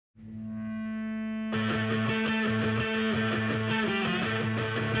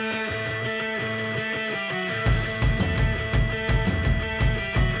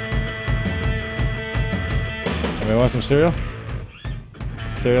want some cereal?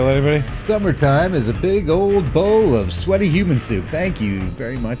 Cereal, anybody? Summertime is a big old bowl of sweaty human soup. Thank you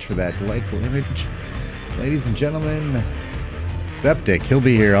very much for that delightful image. Ladies and gentlemen, Septic, he'll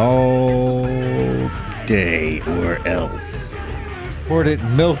be here all day or else. Poured it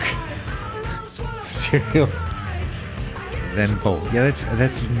in milk, cereal, then bowl. Yeah,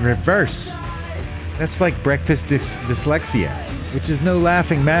 that's in reverse. That's like breakfast dyslexia, which is no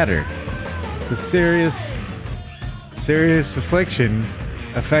laughing matter. It's a serious affliction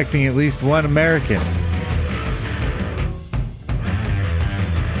affecting at least one American.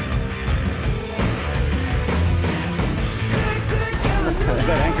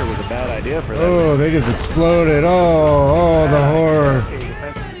 That anchor was a bad idea for that. Oh, they just exploded. Oh, the horror.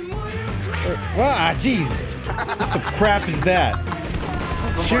 Ah, jeez. What the crap is that?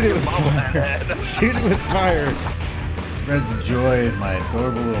 Shoot it with fire. Shoot it with fire. Spread the joy in my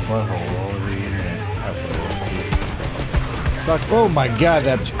adorable little butthole all over the internet. Fuck. Oh my god,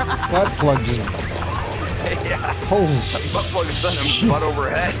 that butt plug just... Holy shit. Butt plug is done butt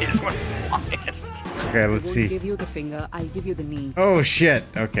overhead. He just went flying. Okay, let's see. I won't give you the finger, I'll give you the knee. Oh shit,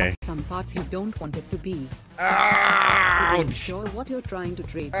 okay. Some parts you don't want it to be. Ouch! I'm sure what you're trying to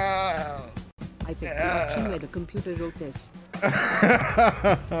trade. I picked the option where the computer wrote this.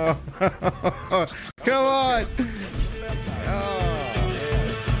 Come on!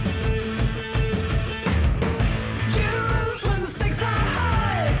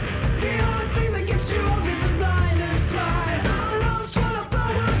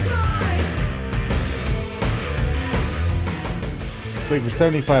 Like for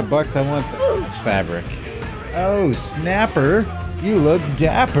 75 bucks, I want this fabric. Oh, Snapper, you look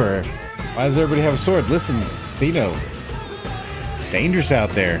dapper. Why does everybody have a sword? Listen, Thino, it's dangerous out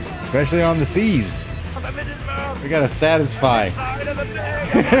there, especially on the seas. We gotta satisfy.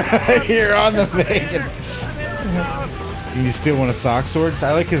 You're on the bacon. You still want a sock sword?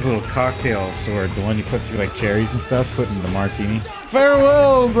 I like his little cocktail sword, the one you put through like cherries and stuff, put in the martini.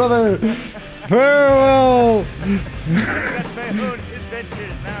 Farewell, brother. Farewell.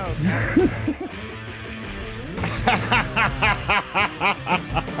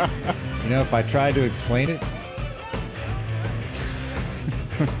 You know, if I tried to explain it,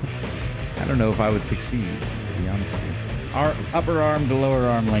 I don't know if I would succeed, to be honest with you. Our upper arm to lower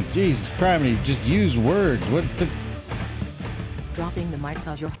arm length. Jesus Christ, just use words. What the... Dropping the mic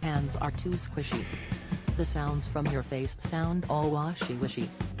cause your hands are too squishy. The sounds from your face sound all washy-wishy.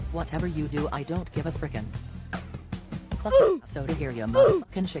 Whatever you do, I don't give a frickin'. So to hear you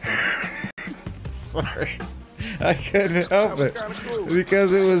motherfucking chicken. Sorry. I couldn't help it.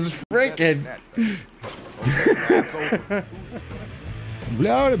 Because it was frickin'.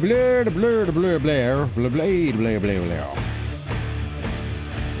 Blah, blah, blah, blah, blah, blah, blah, blah, blah, blah.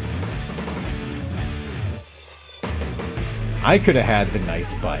 I could have had the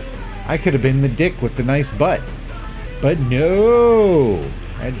nice butt. I could have been the dick with the nice butt. But no!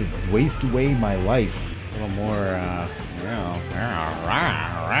 I had to waste away my life. A little more,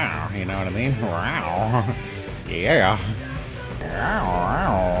 you know what I mean? Yeah.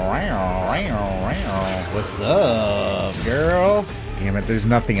 What's up, girl? Damn it, there's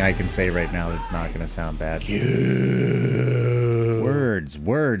nothing I can say right now that's not gonna sound bad.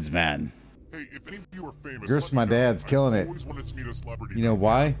 Words, man. Hey, if any of you are famous, Girth, my dad's killing it. You know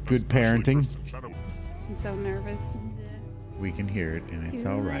why? Good parenting. I'm so nervous. We can hear it, and it's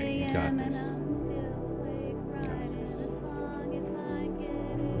alright. You got this.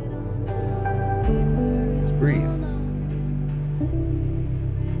 Let's breathe.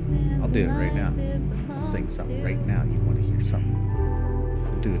 I'll do it right now. I'll sing something right now. You want to hear something?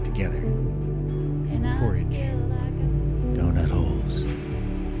 We'll do it together. Some porridge. Donut holes.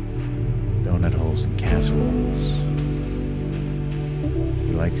 Donut holes and casseroles.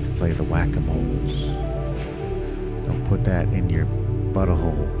 He likes to play the whack-a-moles. Don't put that in your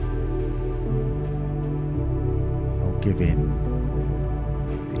butthole. Don't give in.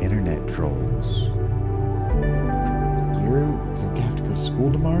 The internet trolls. You have to go to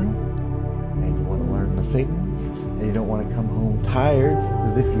school tomorrow, and you want to learn the things, and you don't want to come home tired,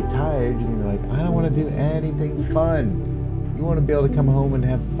 because if you're tired, you're like, I don't want to do anything fun. You want to be able to come home and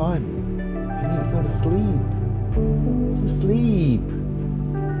have fun. You need to go to sleep. Get some sleep.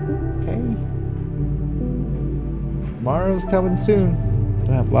 Okay? Tomorrow's coming soon.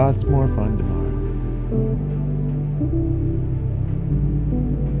 We'll have lots more fun tomorrow.